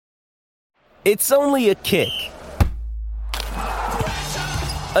It's only a kick,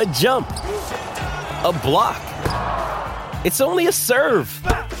 a jump, a block. It's only a serve.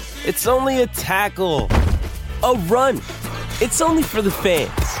 It's only a tackle, a run. It's only for the fans.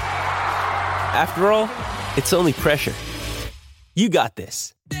 After all, it's only pressure. You got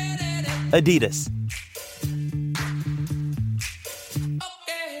this. Adidas.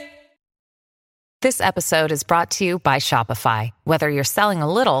 This episode is brought to you by Shopify. Whether you're selling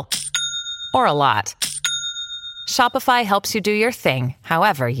a little or a lot, Shopify helps you do your thing,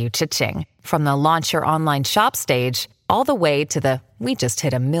 however you cha-ching. From the launch your online shop stage, all the way to the we just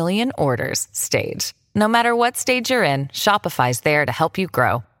hit 1 million orders stage. No matter what stage you're in, Shopify's there to help you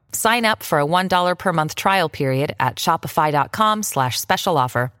grow. Sign up for a $1 per month trial period at shopify.com/special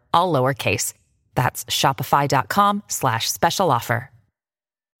offer, all lowercase. That's shopify.com/special offer.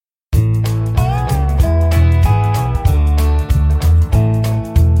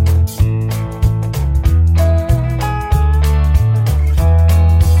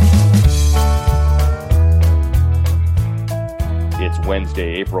 It's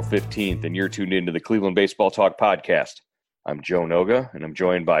Wednesday, April 15th, and you're tuned into the Cleveland Baseball Talk podcast. I'm Joe Noga, and I'm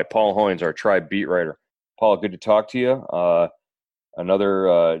joined by Paul Hoynes, our Tribe beat writer. Paul, good to talk to you.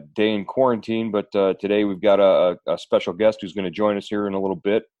 Another day in quarantine, but today we've got a special guest who's going to join us here in a little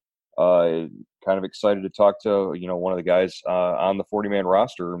bit. Kind of excited to talk to one of the guys on the 40-man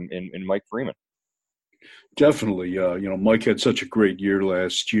roster, in Mike Freeman. Definitely. Mike had such a great year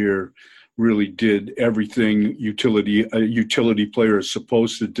last year. Really did everything a utility player is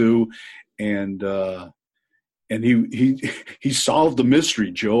supposed to do, and he solved the mystery,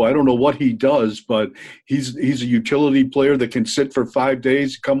 Joe. I don't know what he does, but he's a utility player that can sit for 5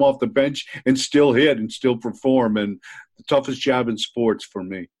 days, come off the bench, and still hit and still perform. And the toughest job in sports for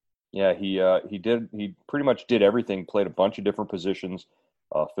me. Yeah, he pretty much did everything. Played a bunch of different positions,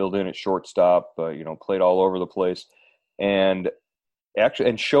 filled in at shortstop, played all over the place, and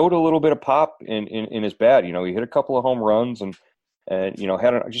showed a little bit of pop in his bat. He hit a couple of home runs and had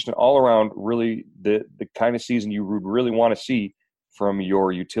just an all-around, really the kind of season you would really want to see from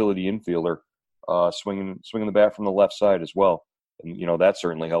your utility infielder, swinging the bat from the left side as well. And that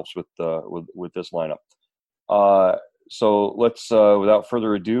certainly helps with this lineup. So let's without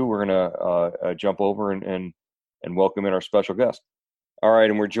further ado, we're gonna jump over and welcome in our special guest. All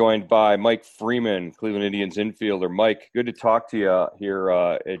right, and we're joined by Mike Freeman, Cleveland Indians infielder. Mike, good to talk to you here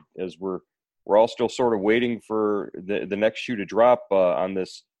as we're all still sort of waiting for the next shoe to drop on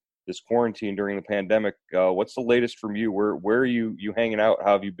this quarantine during the pandemic. What's the latest from you? Where are you hanging out?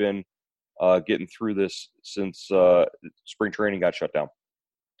 How have you been getting through this since spring training got shut down?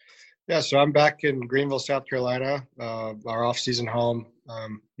 Yeah, so I'm back in Greenville, South Carolina, our off-season home.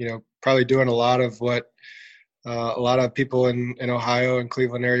 Probably doing a lot of what a lot of people in Ohio and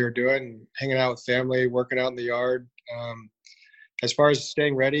Cleveland area are doing, hanging out with family, working out in the yard. As far as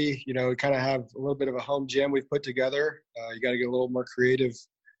staying ready, we kind of have a little bit of a home gym we've put together. You got to get a little more creative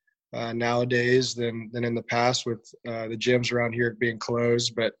nowadays than in the past with the gyms around here being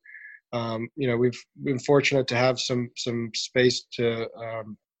closed. But, we've been fortunate to have some space to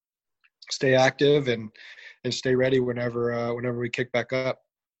stay active and stay ready whenever we kick back up.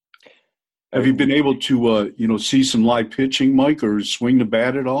 Have you been able to, see some live pitching, Mike, or swing the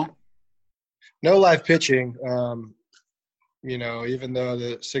bat at all? No live pitching. Even though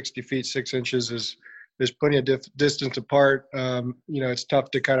the 60 feet, 6 inches is plenty of distance apart, it's tough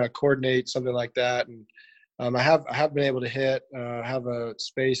to kind of coordinate something like that. And I have been able to hit, have a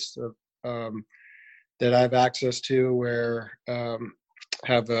space that I have access to where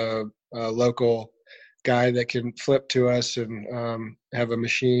have a local guy that can flip to us and have a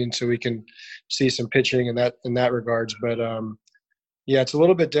machine so we can see some pitching in that regards. But it's a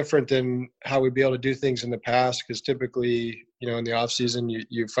little bit different than how we'd be able to do things in the past, because typically, in the off season,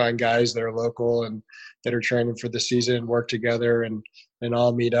 you find guys that are local and that are training for the season, work together and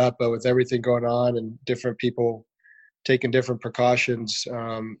all meet up. But with everything going on and different people taking different precautions,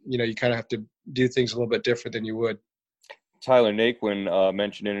 you kind of have to do things a little bit different than you would. Tyler Naquin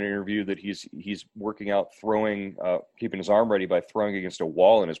mentioned in an interview that he's working out throwing, keeping his arm ready by throwing against a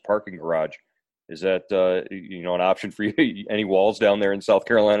wall in his parking garage. Is that an option for you? Any walls down there in South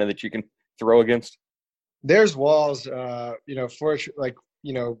Carolina that you can throw against? There's walls. Throwing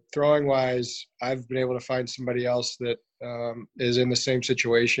wise, I've been able to find somebody else that is in the same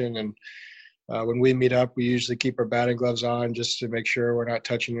situation. And when we meet up, we usually keep our batting gloves on just to make sure we're not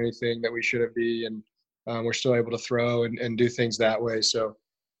touching anything that we shouldn't be, and we're still able to throw and do things that way. So,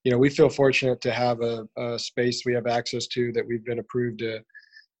 we feel fortunate to have a space we have access to that we've been approved to,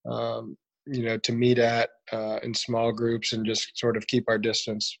 to meet at in small groups and just sort of keep our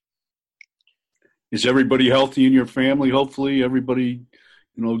distance. Is everybody healthy in your family? Hopefully everybody,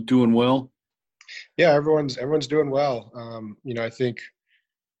 doing well. Yeah, everyone's doing well. I think,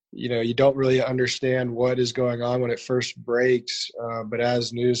 you don't really understand what is going on when it first breaks. But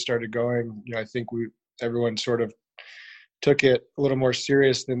as news started going, I think everyone sort of took it a little more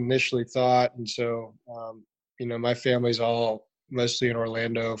serious than initially thought. And so, my family's all mostly in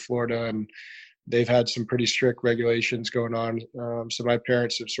Orlando, Florida, and they've had some pretty strict regulations going on. So my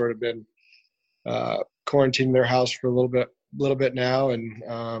parents have sort of been quarantining their house for a little bit now.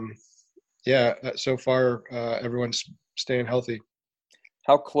 And so far everyone's staying healthy.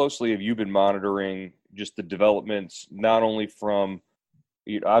 How closely have you been monitoring just the developments, not only from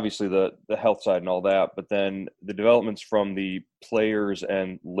obviously the health side and all that, but then the developments from the players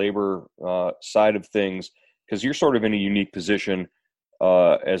and labor side of things? Because you're sort of in a unique position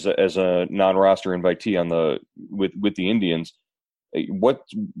as a non-roster invitee with the Indians. What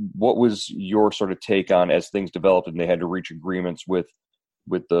was your sort of take on as things developed and they had to reach agreements with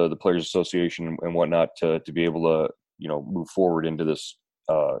the Players Association and whatnot to be able to move forward into this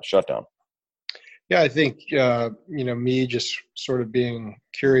shutdown? Yeah, I think me just sort of being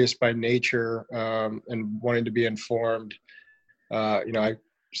curious by nature and wanting to be informed. I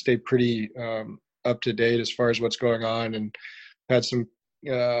stay pretty up to date as far as what's going on, and had some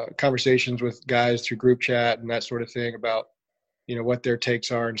conversations with guys through group chat and that sort of thing about what their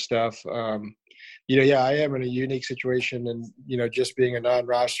takes are and stuff. I am in a unique situation, and just being a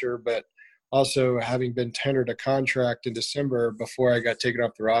non-roster, but also having been tendered a contract in December before I got taken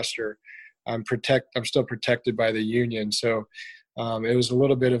off the roster. I'm still protected by the union, so it was a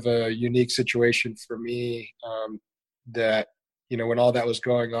little bit of a unique situation for me. That when all that was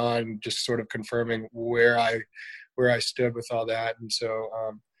going on, just sort of confirming where I stood with all that, and so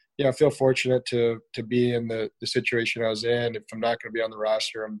I feel fortunate to be in the situation I was in. If I'm not going to be on the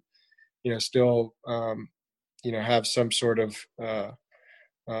roster, I'm still have some sort of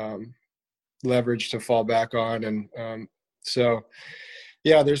leverage to fall back on, and so.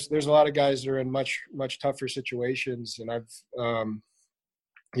 Yeah, there's a lot of guys that are in much tougher situations, and I've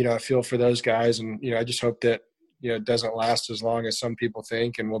I feel for those guys, and I just hope that it doesn't last as long as some people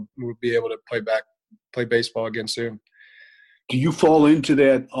think, and we'll be able to play baseball again soon. Do you fall into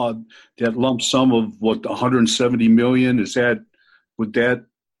that lump sum of what, 170 million? Would that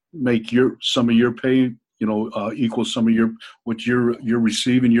make some of your pay equal some of what you're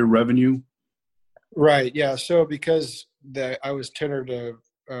receiving, your revenue? Right. Yeah. So because I was tendered a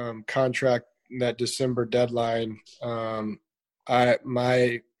contract that December deadline, and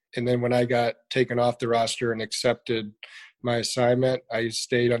then when I got taken off the roster and accepted my assignment, I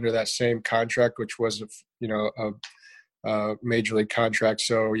stayed under that same contract, which was a major league contract.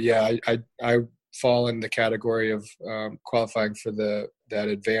 So yeah, I fall in the category of qualifying for that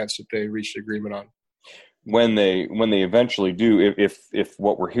advance that they reached agreement on. When they eventually do, if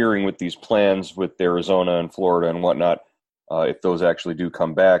what we're hearing with these plans with Arizona and Florida and whatnot, if those actually do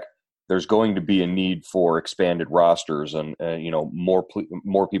come back, there's going to be a need for expanded rosters and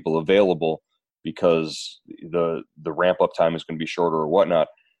more people available, because the ramp up time is going to be shorter or whatnot.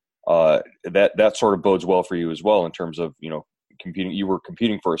 That sort of bodes well for you as well in terms of competing. You were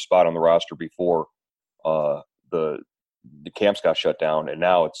competing for a spot on the roster before the camps got shut down, and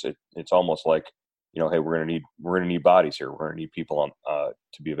now it's almost like, hey, we're gonna need bodies here. We're gonna need people on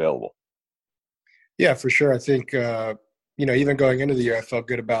to be available. Yeah, for sure. I think even going into the year, I felt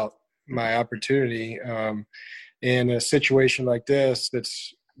good about my opportunity. In a situation like this,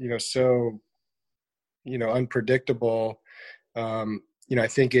 that's so unpredictable. I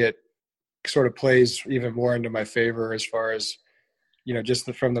think it sort of plays even more into my favor as far as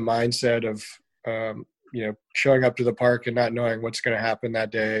just from the mindset of showing up to the park and not knowing what's going to happen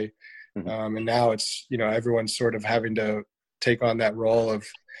that day. Mm-hmm. And now it's, everyone's sort of having to take on that role of,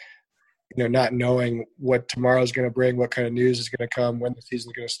 not knowing what tomorrow's going to bring, what kind of news is going to come, when the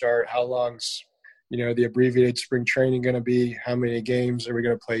season's going to start, how long's, the abbreviated spring training going to be, how many games are we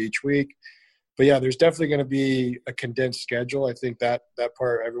going to play each week. But yeah, there's definitely going to be a condensed schedule. I think that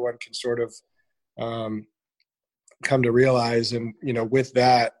part everyone can sort of come to realize. And, with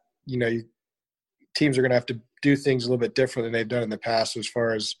that, teams are going to have to do things a little bit different than they've done in the past as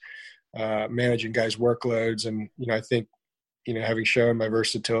far as managing guys' workloads. And, I think, having shown my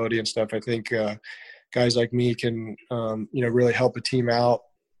versatility and stuff, I think guys like me can, really help a team out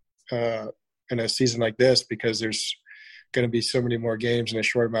in a season like this, because there's going to be so many more games in a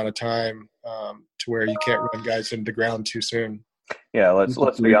short amount of time to where you can't run guys into the ground too soon. Yeah,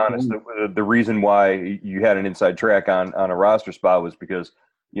 let's be honest. The reason why you had an inside track on a roster spot was because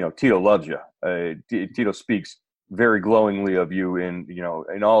Tito loves you. Tito speaks very glowingly of you in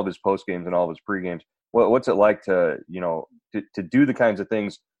all of his post games and all of his pre games. What's it like to to do the kinds of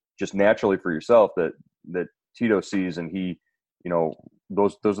things just naturally for yourself that Tito sees, and he,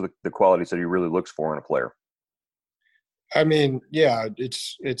 those are the qualities that he really looks for in a player. I mean, yeah,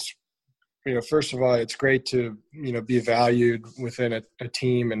 it's first of all, it's great to be valued within a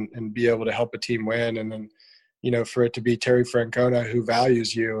team and be able to help a team win, and then for it to be Terry Francona who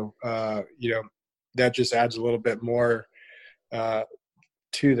values you, that just adds a little bit more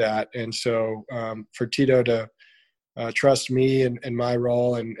to that. And so for Tito to trust me and my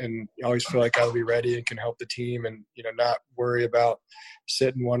role and always feel like I'll be ready and can help the team, and not worry about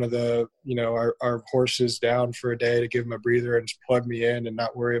sitting one of the our horses down for a day to give him a breather and just plug me in and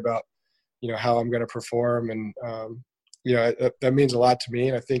not worry about how I'm going to perform. And that means a lot to me,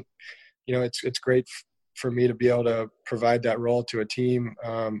 and I think it's great for me to be able to provide that role to a team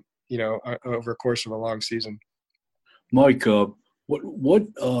over the course of a long season. Mike,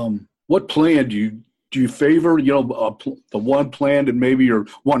 what plan do you favor? The one plan and maybe your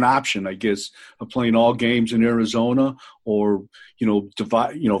one option, I guess, of playing all games in Arizona, or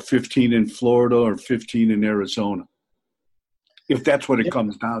divide 15 in Florida or 15 in Arizona, if that's what it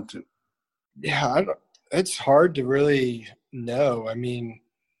comes down to. Yeah, it's hard to really know. I mean,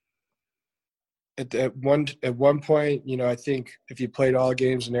 at one point, I think if you played all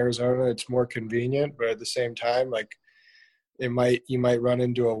games in Arizona, it's more convenient, but at the same time, like, you might run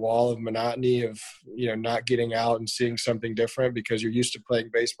into a wall of monotony of not getting out and seeing something different because you're used to playing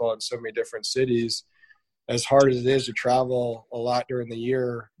baseball in so many different cities. As hard as it is to travel a lot during the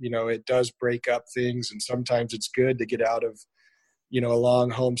year, it does break up things, and sometimes it's good to get out of a long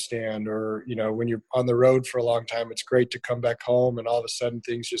homestand, or when you're on the road for a long time, it's great to come back home and all of a sudden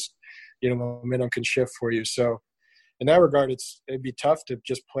things just momentum can shift for you. So in that regard, it'd be tough to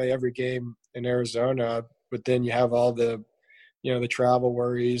just play every game in Arizona, but then you have all the the travel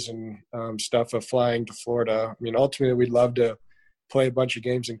worries and stuff of flying to Florida. I mean, ultimately, we'd love to play a bunch of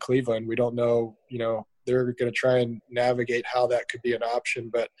games in Cleveland. We don't know, they're going to try and navigate how that could be an option.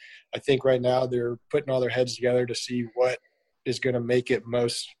 But I think right now they're putting all their heads together to see what is going to make it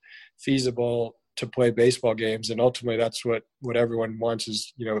most feasible to play baseball games. And ultimately, that's what everyone wants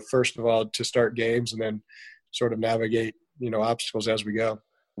is, first of all, to start games and then sort of navigate, obstacles as we go.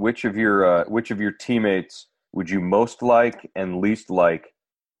 Which of your teammates would you most like and least like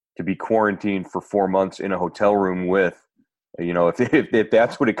to be quarantined for 4 months in a hotel room with? If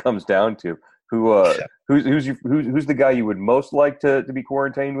that's what it comes down to, who's the guy you would most like to be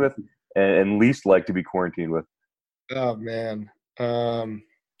quarantined with and least like to be quarantined with? Oh man,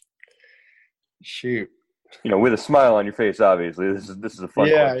 shoot. With a smile on your face, obviously. This is a fun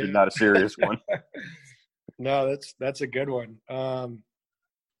question, not a serious one. No, that's a good one.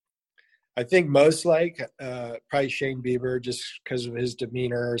 I think most probably Shane Bieber, just because of his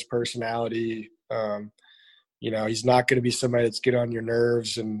demeanor, his personality. He's not going to be somebody that's get on your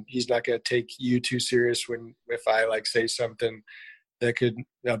nerves, and he's not going to take you too serious if I say something that could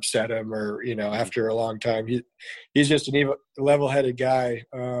upset him, or after a long time. He's just an level-headed guy.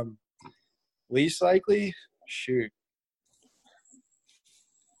 Least likely, shoot.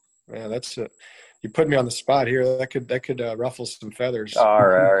 Man, you put me on the spot here. That could ruffle some feathers. All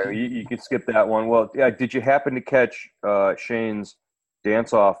right. You can skip that one. Well, yeah. Did you happen to catch Shane's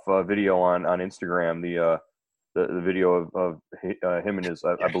dance-off video on Instagram? The video of him and his,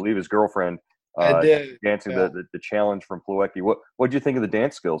 I believe, his girlfriend dancing the challenge from Plawecki. What did you think of the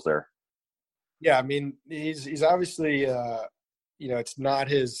dance skills there? Yeah, I mean, he's obviously it's not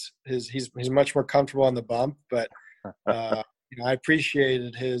he's much more comfortable on the bump, but I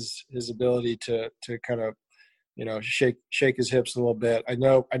appreciated his ability to kind of shake his hips a little bit. I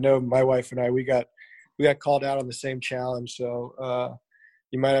know my wife and I we got called out on the same challenge, so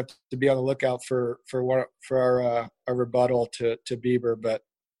you might have to be on the lookout for our rebuttal to Bieber. But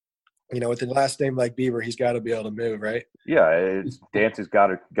with a last name like Bieber, he's got to be able to move, right? Yeah, dance has got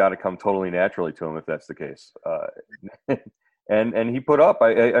to come totally naturally to him if that's the case. And he put up.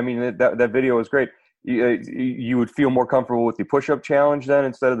 I mean that video was great. You would feel more comfortable with the push-up challenge then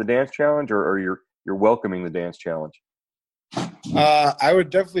instead of the dance challenge, or you're welcoming the dance challenge? I would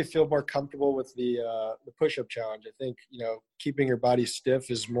definitely feel more comfortable with the push-up challenge. I think keeping your body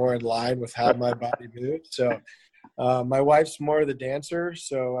stiff is more in line with how my body moves. So my wife's more the dancer,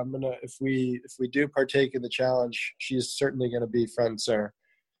 so I'm gonna if we do partake in the challenge, she's certainly gonna be front and center.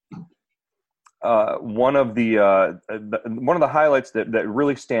 One of the highlights that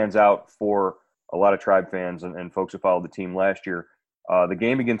really stands out for a lot of Tribe fans and folks who followed the team last year, the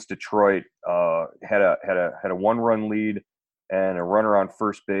game against Detroit had a 1-run lead and a runner on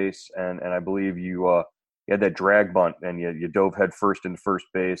first base, and I believe you you had that drag bunt, and you dove head first into first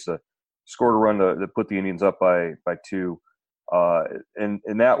base, scored a run that put the Indians up by 2.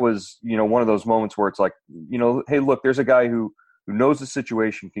 And that was, one of those moments where it's like, hey, look, there's a guy who knows the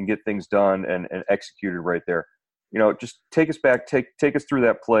situation, can get things done and executed right there. Just take us back, take us through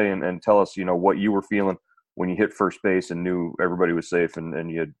that play and tell us, what you were feeling when you hit first base and knew everybody was safe and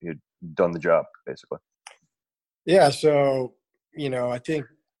you had done the job, basically. Yeah. So, I think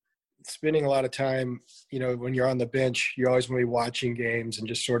spending a lot of time, when you're on the bench, you're always going to be watching games and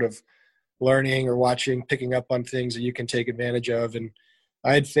just sort of learning or picking up on things that you can take advantage of. And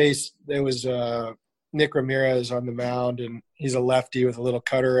there was Nick Ramirez on the mound, and he's a lefty with a little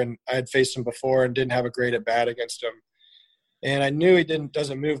cutter, and I had faced him before and didn't have a great at bat against him. And I knew he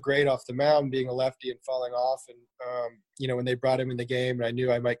doesn't move great off the mound, being a lefty and falling off. And, when they brought him in the game, and I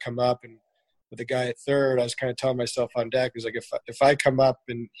knew I might come up, and with the guy at third, I was kind of telling myself on deck, is like, if I come up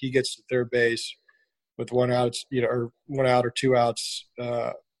and he gets to third base with 1 out, or 1 out or 2 outs,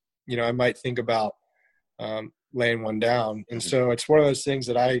 I might think about laying one down. And so it's one of those things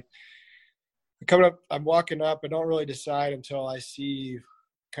that I'm walking up. I don't really decide until I see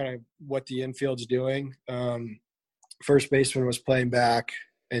kind of what the infield's doing. First baseman was playing back.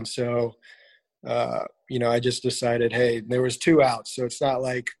 And so, I just decided, hey, there was 2 outs. So it's not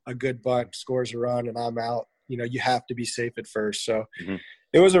like a good bunt scores a run and I'm out. You have to be safe at first. So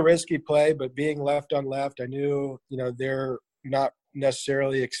it was a risky play, but being left on left, I knew, they're not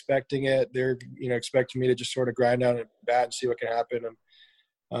necessarily expecting it. They're, expecting me to just sort of grind out at bat and see what can happen.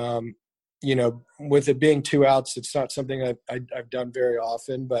 And, with it being 2 outs, it's not something I've done very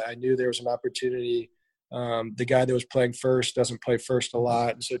often, but I knew there was an opportunity. The guy that was playing first doesn't play first a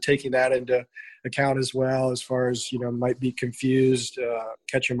lot. And so taking that into account as well, as far as, might be confused,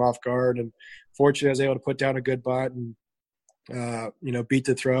 catch him off guard. And fortunately, I was able to put down a good bunt and, beat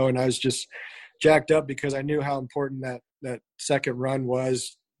the throw. And I was just jacked up because I knew how important that second run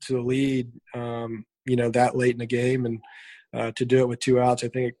was to the lead, that late in the game. And to do it with 2 outs, I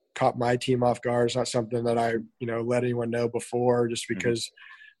think it caught my team off guard. It's not something that I, let anyone know before, just because,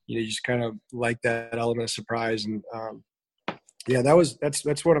 you just kind of like that element of surprise. And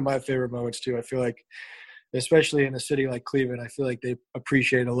that's one of my favorite moments too. I feel like, especially in a city like Cleveland, I feel like they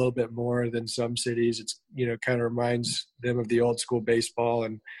appreciate it a little bit more than some cities. It's, kind of reminds them of the old school baseball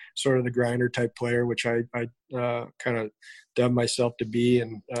and sort of the grinder type player, which I kind of dubbed myself to be.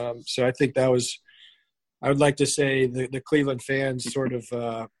 And so I think I would like to say the Cleveland fans sort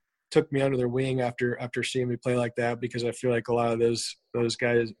of took me under their wing after seeing me play like that, because I feel like a lot of those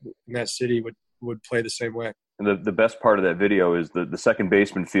guys in that city would play the same way. And the best part of that video is the second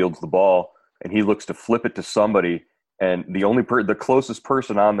baseman fields the ball and he looks to flip it to somebody, and the closest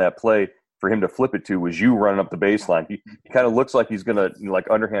person on that play for him to flip it to was you running up the baseline. He kind of looks like he's gonna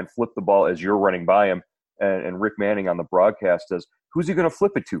underhand flip the ball as you're running by him, and Rick Manning on the broadcast says, "Who's he gonna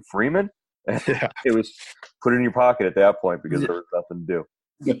flip it to? Freeman?" Yeah. It was put it in your pocket at that point because there was nothing to do.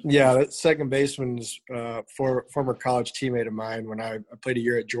 Yeah, that second baseman's former college teammate of mine when I played a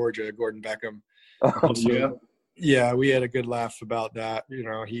year at Georgia, Gordon Beckham. Oh, yeah. Yeah, we had a good laugh about that.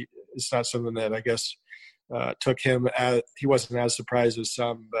 It's not something that I guess took him as – he wasn't as surprised as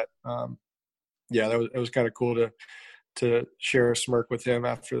some. But, it was kind of cool to share a smirk with him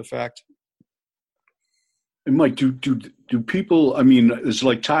after the fact. And Mike, do people? I mean, is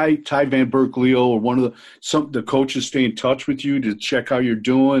like Ty Van Berkeley or one of the coaches stay in touch with you to check how you're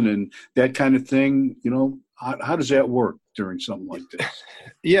doing and that kind of thing? How does that work during something like this?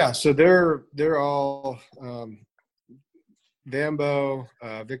 Yeah, so they're all Vambo,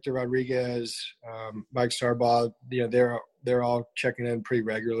 Victor Rodriguez, Mike Sarbaugh. They're all checking in pretty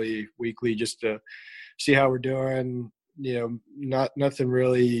regularly, weekly, just to see how we're doing. Nothing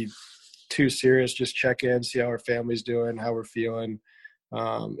really too serious, just check in, see how our family's doing, how we're feeling.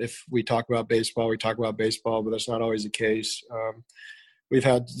 If we talk about baseball, we talk about baseball, but that's not always the case. We've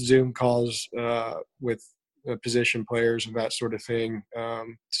had Zoom calls with position players and that sort of thing.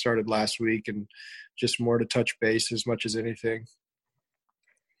 Started last week, and just more to touch base as much as anything.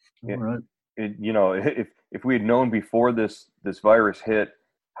 All right. If we had known before this virus hit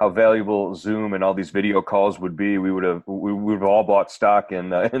how valuable Zoom and all these video calls would be, we would have all bought stock in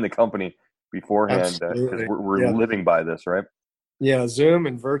the company beforehand, because we're living by this, right? Yeah, Zoom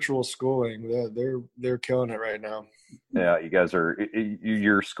and virtual schooling, they're killing it right now. Yeah, you guys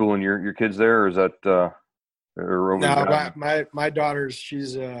you're schooling your kids there, or is that no? My daughter's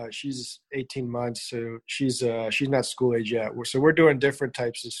she's 18 months, so she's not school age yet. So we're doing different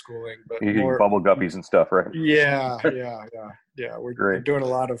types of schooling, but more bubble guppies and stuff, right? Yeah. We're doing a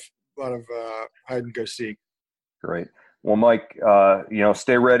lot of hide and go seek. Great. Well, Mike,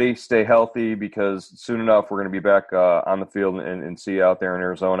 stay ready, stay healthy, because soon enough we're going to be back on the field and see you out there in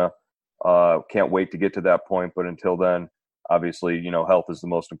Arizona. Can't wait to get to that point, but until then, obviously, health is the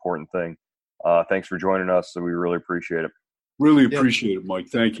most important thing. Thanks for joining us, so we really appreciate it. Really appreciate it, Mike.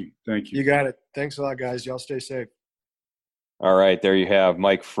 Thank you. You got it. Thanks a lot, guys. Y'all stay safe. All right, there you have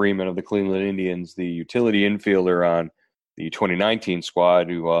Mike Freeman of the Cleveland Indians, the utility infielder on the 2019 squad,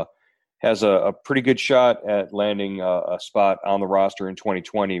 who has a pretty good shot at landing a spot on the roster in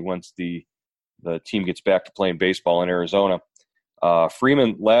 2020 once the team gets back to playing baseball in Arizona.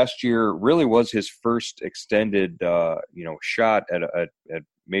 Freeman last year really was his first extended shot at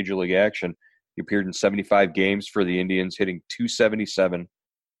major league action. He appeared in 75 games for the Indians, hitting .277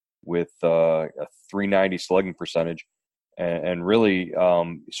 with a .390 slugging percentage, and really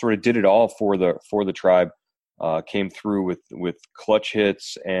sort of did it all for the tribe. Came through with clutch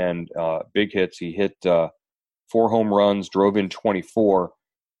hits and big hits. He hit 4 home runs, drove in 24,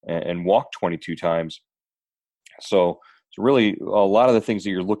 and walked 22 times. So it's really a lot of the things that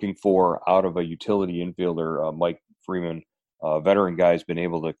you're looking for out of a utility infielder. Mike Freeman, veteran guy, has been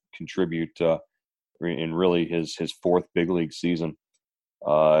able to contribute in really his fourth big league season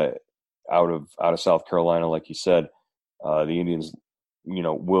out of South Carolina. Like you said, the Indians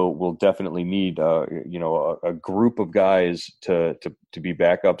will definitely need a group of guys to be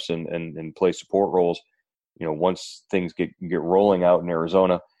backups and play support roles once things get rolling out in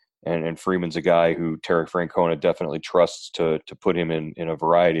Arizona. And Freeman's a guy who Terry Francona definitely trusts to put him in a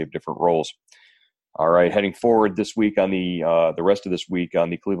variety of different roles. All right, heading forward this week on the rest of this week on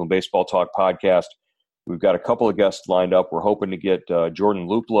the Cleveland Baseball Talk podcast, we've got a couple of guests lined up. We're hoping to get Jordan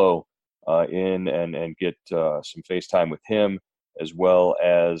Luplow in and get some FaceTime with him, as well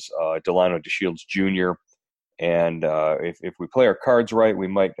as Delano DeShields Jr. And if we play our cards right, we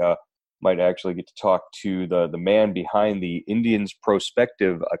might actually get to talk to the man behind the Indians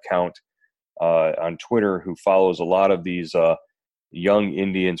Prospective account on Twitter, who follows a lot of these young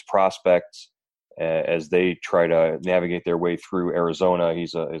Indians prospects as they try to navigate their way through Arizona.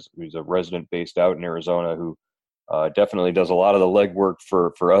 He's a resident based out in Arizona who definitely does a lot of the legwork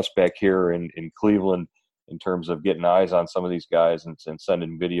for us back here in Cleveland in terms of getting eyes on some of these guys and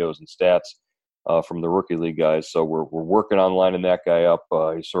sending videos and stats from the rookie league guys. So we're working on lining that guy up.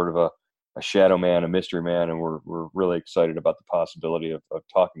 He's sort of a shadow man, a mystery man, and we're really excited about the possibility of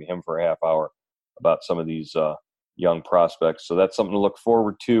talking to him for a half hour about some of these young prospects. So that's something to look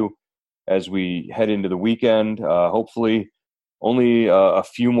forward to as we head into the weekend. Hopefully only a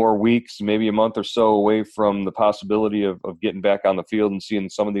few more weeks, maybe a month or so away from the possibility of getting back on the field and seeing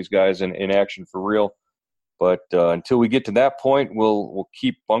some of these guys in action for real. But until we get to that point, we'll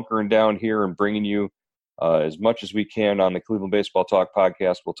keep bunkering down here and bringing you as much as we can on the Cleveland Baseball Talk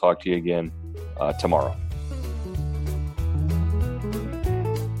podcast. We'll talk to you again tomorrow.